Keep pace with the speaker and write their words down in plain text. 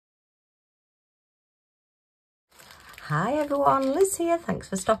Hi everyone, Liz here, thanks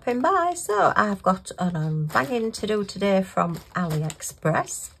for stopping by. So I've got an unbagging to do today from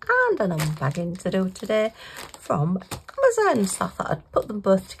AliExpress and an unbagging to do today from Amazon. So I thought I'd put them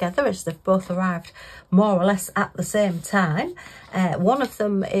both together as they've both arrived more or less at the same time. One of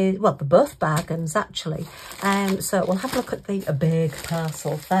them is, well, they're both bargains actually. So we'll have a look at the big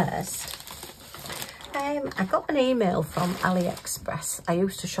parcel first. I got an email from AliExpress. I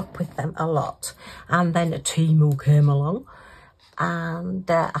used to shop with them a lot, and then Temu came along, and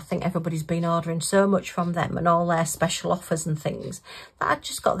I think everybody's been ordering so much from them and all their special offers and things that I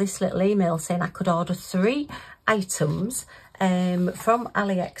just got this little email saying I could order 3 items from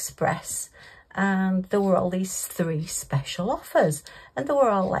AliExpress, and there were all these 3 special offers, and they were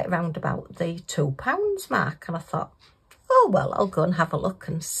all like round about the £2 mark, and I thought, oh well, I'll go and have a look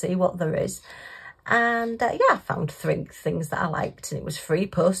and see what there is. And yeah, I found 3 things that I liked, and it was free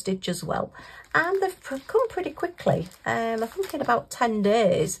postage as well, and they've come pretty quickly. I think in about 10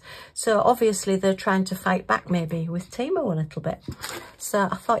 days, so obviously they're trying to fight back maybe with Temu a little bit. So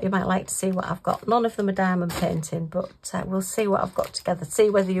I thought you might like to see what I've got. None of them are diamond painting, but we'll see what I've got together,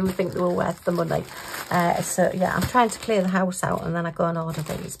 see whether you think they were worth the money. So yeah, I'm trying to clear the house out and then I go and order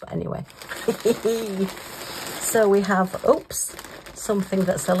these, but anyway. So we have, oops, something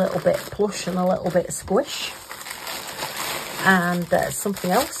that's a little bit plush and a little bit squish, and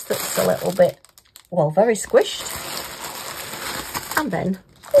something else that's a little bit, well, very squished, and then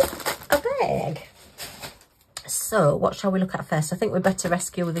a bag. So what shall we look at first? I think we better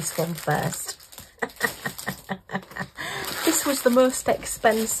rescue this one first. This was the most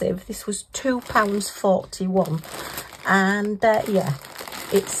expensive. This was £2.41, and yeah,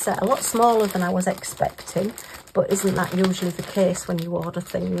 it's a lot smaller than I was expecting. But isn't that usually the case when you order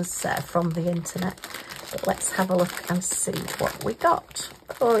things from the internet? But let's have a look and see what we got.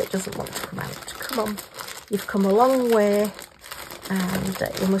 Oh, it doesn't want to come out. Come on. You've come a long way. And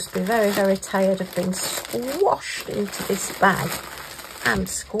you must be very, very tired of being squashed into this bag. And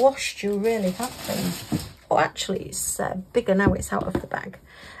squashed you really have been. Oh, actually, it's bigger now it's out of the bag.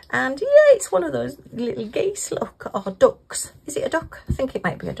 And yeah, it's one of those little geese, look, or ducks. Is it a duck? I think it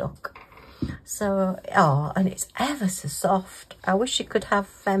might be a duck. So, oh, and it's ever so soft. I wish you could have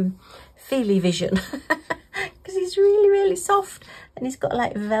feely vision because he's really, really soft, and he's got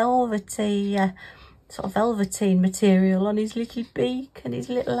like velvety, sort of velveteen material on his little beak and his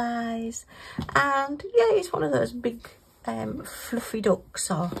little eyes. And yeah, he's one of those big fluffy ducks,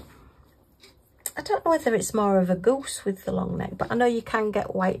 or I don't know whether it's more of a goose with the long neck, but I know you can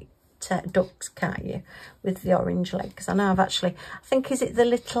get white ducks, can't you, with the orange legs. I know I've actually, I think, is it the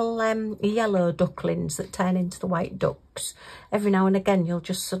little yellow ducklings that turn into the white ducks? Every now and again you'll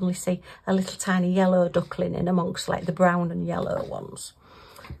just suddenly see a little tiny yellow duckling in amongst like the brown and yellow ones.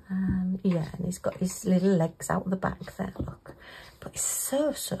 Yeah, and he's got his little legs out the back there, look. But it's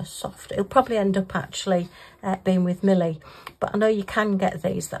so, so soft. It'll probably end up actually being with Millie. But I know you can get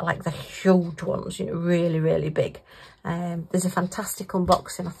these that are like the huge ones, you know, really, really big. There's a fantastic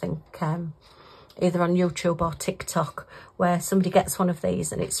unboxing, I think, either on YouTube or TikTok, where somebody gets one of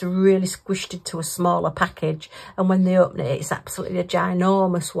these and it's really squished into a smaller package, and when they open it, it's absolutely a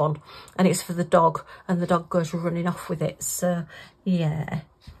ginormous one, and it's for the dog, and the dog goes running off with it. So yeah,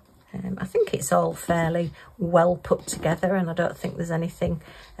 I think it's all fairly well put together, and I don't think there's anything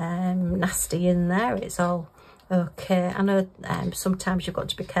nasty in there. It's all okay. I know sometimes you've got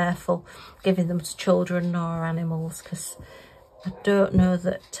to be careful giving them to children or animals, because I don't know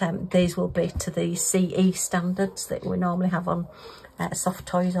that these will be to the CE standards that we normally have on soft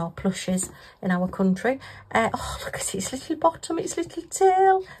toys or plushes in our country. Oh, look at its little bottom, its little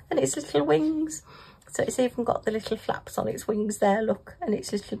tail and its little wings. So it's even got the little flaps on its wings there, look, and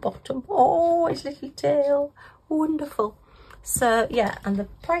its little bottom. Oh, its little tail. Wonderful. So yeah, and the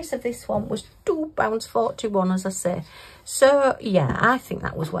price of this one was £2.41, as I say. So yeah, I think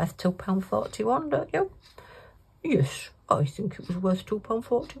that was worth £2.41, don't you? Yes, I think it was worth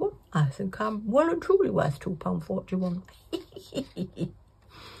 £2.41. I think I'm well and truly worth £2.41.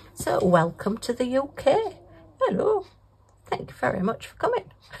 So welcome to the UK. Hello. Thank you very much for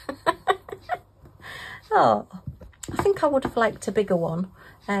coming. Oh, I think I would have liked a bigger one.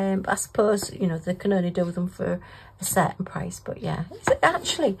 But I suppose, you know, they can only do them for a certain price. But yeah, it's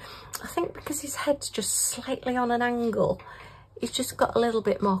actually, I think because his head's just slightly on an angle, he's just got a little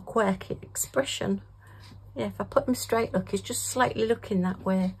bit more quirky expression. Yeah, if I put him straight, look, he's just slightly looking that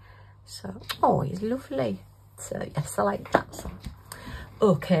way. So, oh, he's lovely. So yes, I like that. So,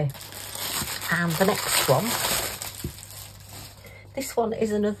 okay, and the next one. This one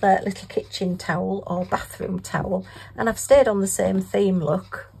is another little kitchen towel or bathroom towel, and I've stayed on the same theme,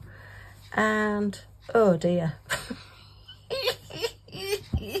 look, and oh dear.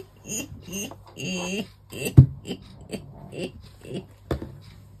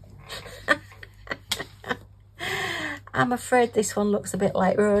 I'm afraid this one looks a bit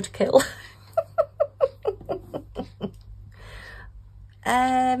like roadkill.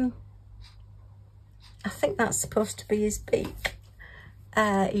 I think that's supposed to be his beak.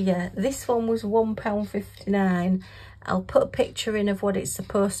 Yeah, this one was £1.59. I'll put a picture in of what it's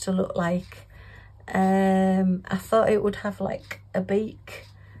supposed to look like. I thought it would have like a beak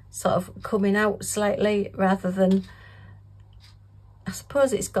sort of coming out slightly rather than, I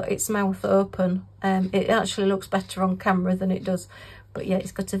suppose it's got its mouth open. It actually looks better on camera than it does, but yeah,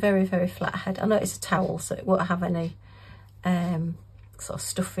 it's got a very, very flat head. I know it's a towel, so it won't have any sort of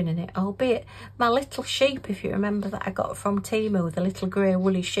stuffing in it, albeit my little sheep, if you remember, that I got from Temu, the little grey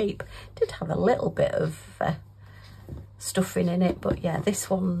woolly sheep, did have a little bit of stuffing in it, but yeah, this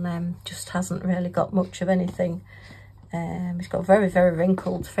one just hasn't really got much of anything. It's got very, very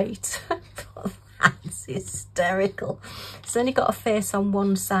wrinkled feet. That's hysterical. It's only got a face on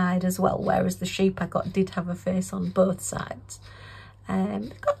one side as well, whereas the sheep I got did have a face on both sides.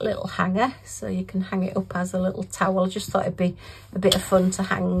 It's got a little hanger, so you can hang it up as a little towel. I just thought it'd be a bit of fun to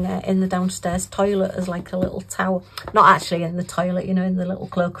hang in the downstairs toilet as like a little towel. Not actually in the toilet, you know, in the little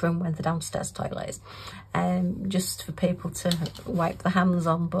cloakroom where the downstairs toilet is. Just for people to wipe their hands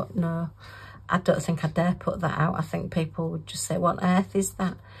on, but no, I don't think I dare put that out. I think people would just say, what on earth is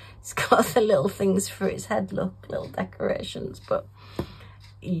that? It's got the little things for its head, look, little decorations, but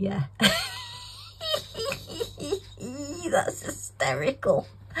yeah. That's hysterical.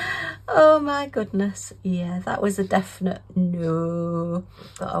 Oh my goodness. Yeah, that was a definite no.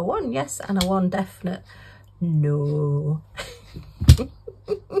 Got a 1 yes and a 1 definite no.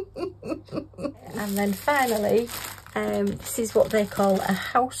 And then finally, this is what they call a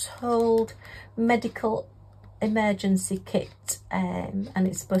household medical emergency kit, and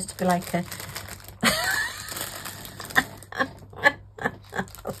it's supposed to be like a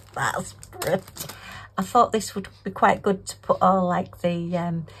that's brilliant. I thought this would be quite good to put all like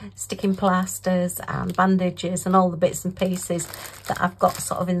the sticking plasters and bandages and all the bits and pieces that I've got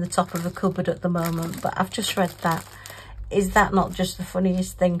sort of in the top of the cupboard at the moment, but I've just read that. Is that not just the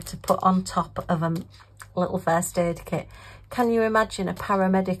funniest thing to put on top of a little first aid kit? Can you imagine a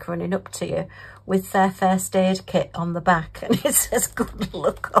paramedic running up to you with their first aid kit on the back and it says good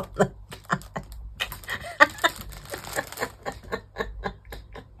luck on the back?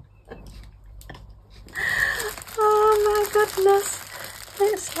 Oh my goodness.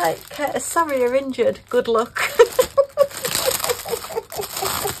 It's like, sorry you're injured, good luck.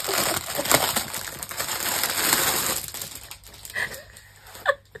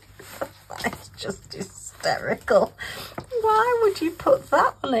 That's just hysterical. Why would you put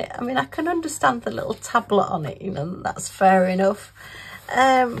that on it? I mean, I can understand the little tablet on it, you know, that's fair enough.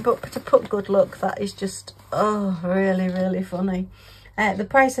 But to put good luck, that is just, oh, really, really funny. The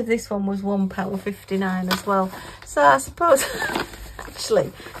price of this one was £1.59 as well. So I suppose,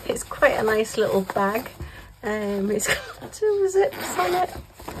 actually, it's quite a nice little bag. It's got 2 zips on it.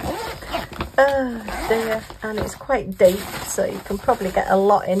 Oh dear, and it's quite deep, so you can probably get a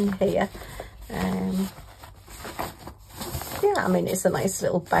lot in here. Yeah, I mean, it's a nice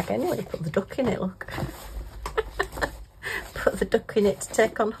little bag anyway. Put the duck in it, look. Put the duck in it to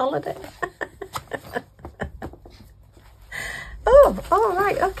take on holiday. Oh, all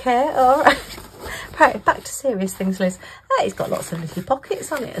right, okay, all right. Right, back to serious things, Liz. It's got lots of little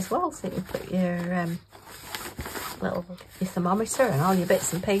pockets on it as well, so you can put your your thermometer and all your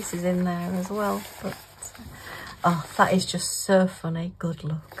bits and pieces in there as well. But oh, that is just so funny. Good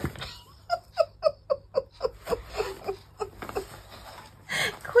luck.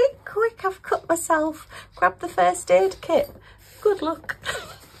 Quick, I've cut myself. Grab the first aid kit. Good luck.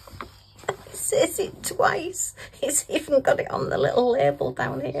 It says it twice. It's even got it on the little label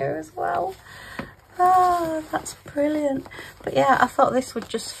down here as well. Oh, that's brilliant. But yeah, I thought this would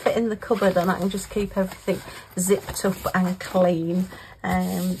just fit in the cupboard and I can just keep everything zipped up and clean.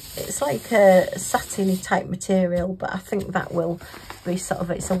 It's like a satiny type material, but I think that will be sort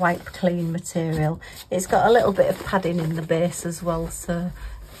of, it's a wipe clean material. It's got a little bit of padding in the base as well, so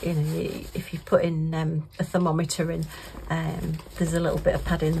you know, if you put in a thermometer in, there's a little bit of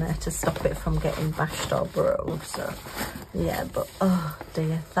padding there to stop it from getting bashed or broke. So yeah, but oh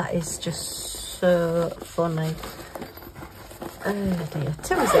dear, that is just so funny. Oh dear,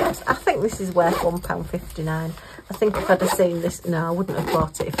 2 zips. I think this is worth £1.59. I think if I'd have seen this, no, I wouldn't have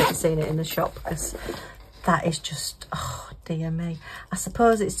bought it if I'd have seen it in the shop, because that is just, oh dear me. I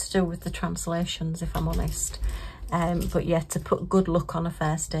suppose it's to do with the translations, if I'm honest. But yeah, to put good luck on a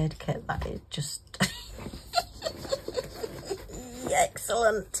first aid kit, that is just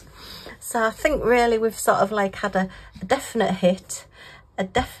excellent. So I think really we've sort of like had a definite hit, a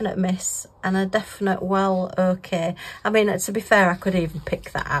definite miss, and a definite well okay. I mean, to be fair, I could even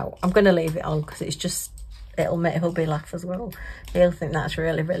pick that out. I'm going to leave it on because it's just, it'll make hubby laugh as well. He'll think that's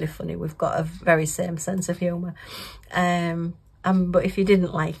really, really funny. We've got a very same sense of humour. But if you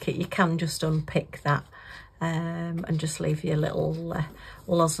didn't like it, you can just unpick that and just leave your little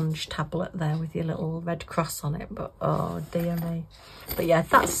lozenge tablet there with your little red cross on it. But oh dear me. But yeah,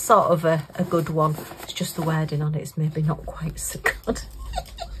 that's sort of a good one. It's just the wording on it is maybe not quite so good.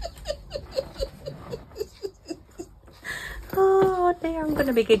 Oh dear, I'm going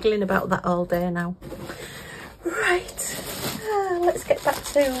to be giggling about that all day now. Right, let's get back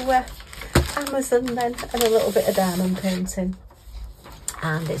to Amazon then, and a little bit of diamond painting.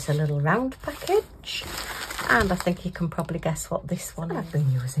 And it's a little round package, and I think you can probably guess what this one is. I've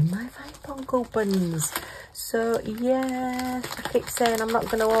been using my Vipon coupons, so yeah, I keep saying I'm not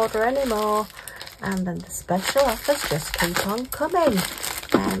going to order anymore, and then the special offers just keep on coming.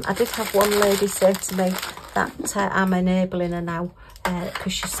 I did have one lady say to me that I'm enabling her now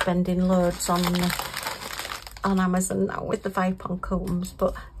because she's spending loads on Amazon now with the Vipon coupons,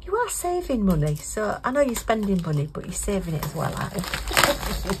 but you are saving money. So I know you're spending money, but you're saving it as well, aren't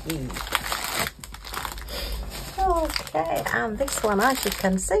you? Okay, and this one, as you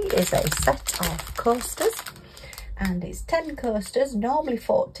can see, is a set of coasters, and it's 10 coasters, normally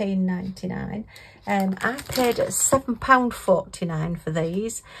 $14.99. I paid £7.49 for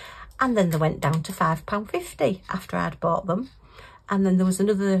these, and then they went down to £5.50 after I'd bought them. And then there was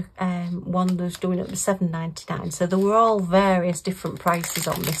another one that was doing it for $7.99. So there were all various different prices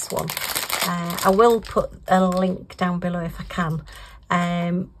on this one. I will put a link down below if I can.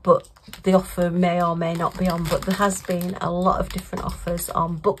 But the offer may or may not be on. But there has been a lot of different offers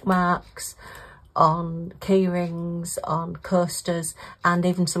on bookmarks, on key rings, on coasters, and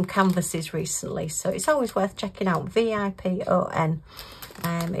even some canvases recently. So it's always worth checking out. VIPON.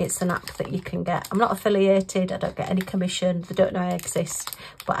 It's an app that you can get. I'm not affiliated, I don't get any commission, they don't know I exist,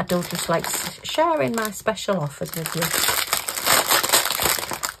 but I do just like sharing my special offers with you.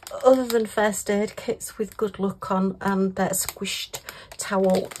 Other than first aid kits with good luck on, and squished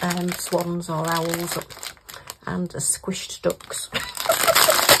towel swans or owls, and squished ducks.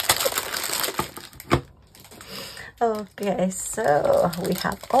 Okay, so we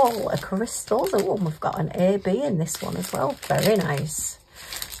have all crystals. Oh, and we've got an AB in this one as well. Very nice.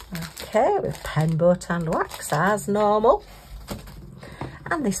 Okay, with pen, boat and wax as normal.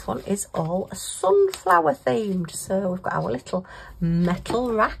 And this one is all sunflower themed. So we've got our little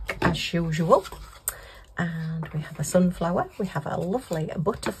metal rack as usual. And we have a sunflower. We have a lovely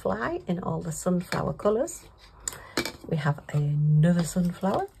butterfly in all the sunflower colours. We have another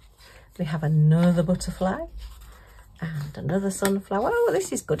sunflower. We have another butterfly. And another sunflower. Oh,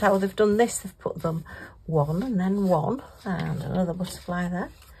 this is good how they've done this. They've put them one and then one. And another butterfly there.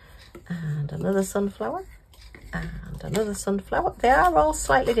 And another sunflower. And another sunflower. They are all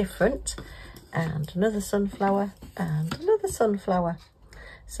slightly different. And another sunflower. And another sunflower.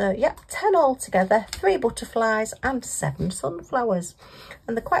 So, yeah, 10 altogether. 3 butterflies and 7 sunflowers.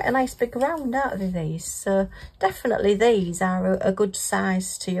 And they're quite a nice big round, aren't they, these? So, definitely these are a good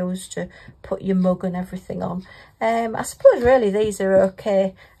size to use to put your mug and everything on. I suppose really these are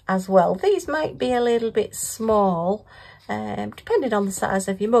okay as well. These might be a little bit small, depending on the size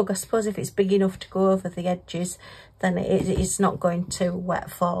of your mug. I suppose if it's big enough to go over the edges, then it's not going to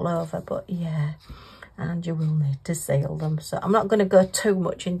fall over. But yeah, and you will need to seal them. So I'm not going to go too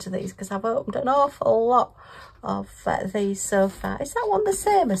much into these because I've opened an awful lot of these so far. Is that one the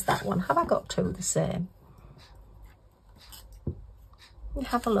same as that one? Have I got 2 the same?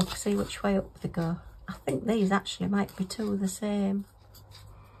 Have a look, see which way up they go. I think these actually might be 2 the same.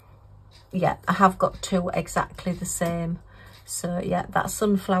 Yeah, I have got 2 exactly the same. So yeah, that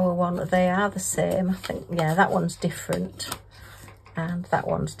sunflower one, they are the same. I think, yeah, that one's different. And that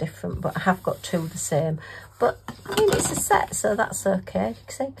one's different, but I have got 2 the same. But I mean, it's a set, so that's okay.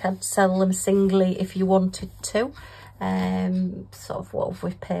 You can sell them singly if you wanted to. Sort of what have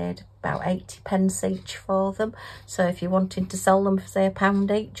we paid? About 80p each for them. So if you wanted to sell them for say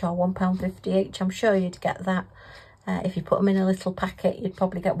 £1 each or £1.50 each, I'm sure you'd get that. If you put them in a little packet, you'd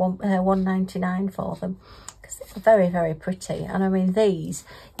probably get £1.99 for them. Because they're very, very pretty. And I mean, these,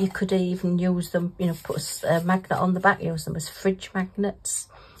 you could even use them, you know, put a magnet on the back, use them as fridge magnets.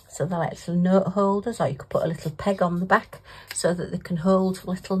 So they're like little note holders, or you could put a little peg on the back so that they can hold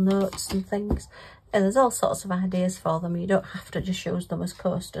little notes and things. And there's all sorts of ideas for them. You don't have to just use them as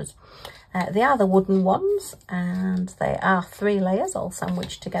coasters. They are the wooden ones, and they are 3 layers all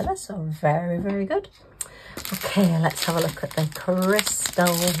sandwiched together. So very, very good. Okay, let's have a look at the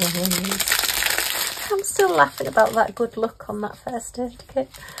crystals. I'm still laughing about that good look on that first aid kit.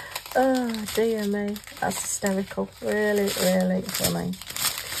 Oh dear me, that's hysterical. Really, really funny.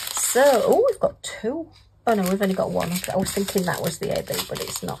 So, oh, we've got 2. Oh no, we've only got 1. I was thinking that was the AB, but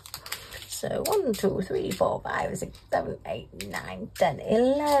it's not. So 1, 2, 3, 4, 5, 6, 7, 8, 9, 10,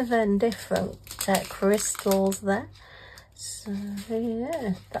 11 different crystals there. So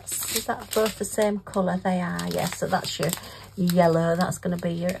yeah, is that both the same colour? They are, yes. So that's your yellow. That's going to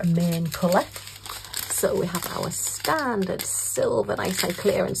be your main colour. So we have our standard silver, nice and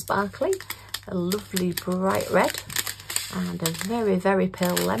clear and sparkly. A lovely bright red. And a very, very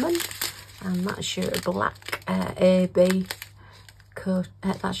pale lemon. And that's your black AB coat.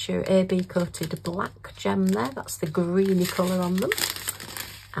 That's your AB coated black gem there. That's the greeny colour on them.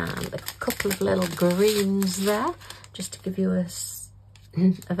 And a couple of little greens there, just to give you a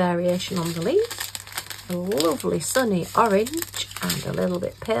variation on the leaves. A lovely sunny orange and a little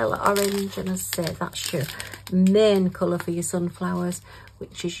bit paler orange. And as I say, that's your main colour for your sunflowers,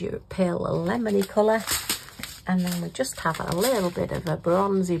 which is your pale lemony colour. And then we just have a little bit of a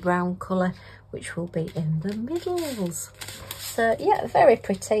bronzy brown colour, which will be in the middles. So yeah, very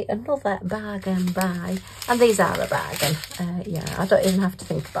pretty. Another bargain buy. And these are a bargain. Yeah, I don't even have to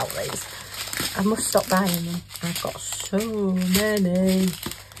think about these. I must stop buying them. I've got so many.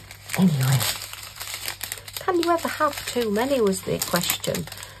 Anyway, can you ever have too many was the question.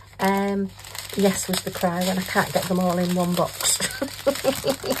 Yes was the cry when I can't get them all in one box.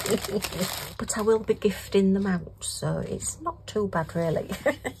 But I will be gifting them out, so it's not too bad really.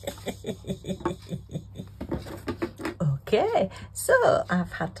 Okay, so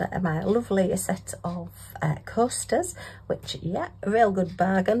I've had my lovely set of coasters, which, yeah, a real good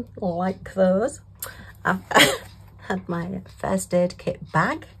bargain, like those. I've had my first aid kit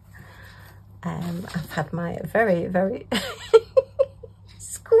bag. I've had my very, very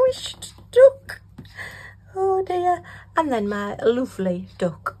squished duck. Oh dear. And then my lovely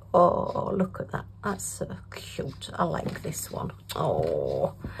duck. Oh, look at that. That's so cute. I like this one.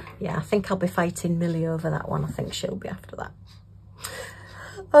 Oh, yeah, I think I'll be fighting Millie over that one. I think she'll be after that.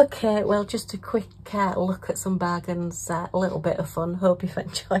 Okay, well, just a quick look at some bargains, a little bit of fun. Hope you've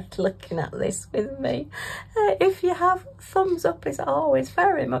enjoyed looking at this with me. If you have, thumbs up is always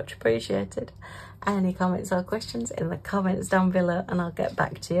very much appreciated. Any comments or questions in the comments down below and I'll get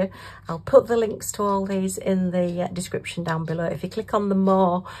back to you. I'll put the links to all these in the description down below. If you click on the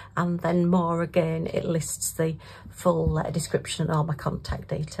more and then more again, it lists the full description and all my contact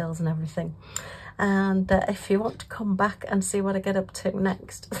details and everything. And if you want to come back and see what I get up to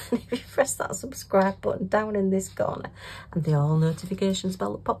next, then if you press that subscribe button down in this corner and the all notifications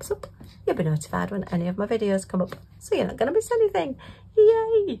bell that pops up, you'll be notified when any of my videos come up. So you're not going to miss anything.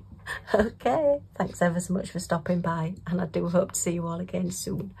 Yay! Okay, thanks ever so much for stopping by, and I do hope to see you all again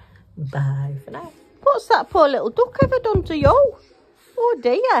soon. Bye for now. What's that poor little duck ever done to you? Oh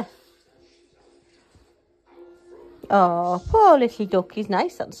dear. Oh, poor little duck, he's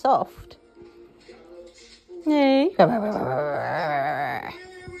nice and soft. Hey.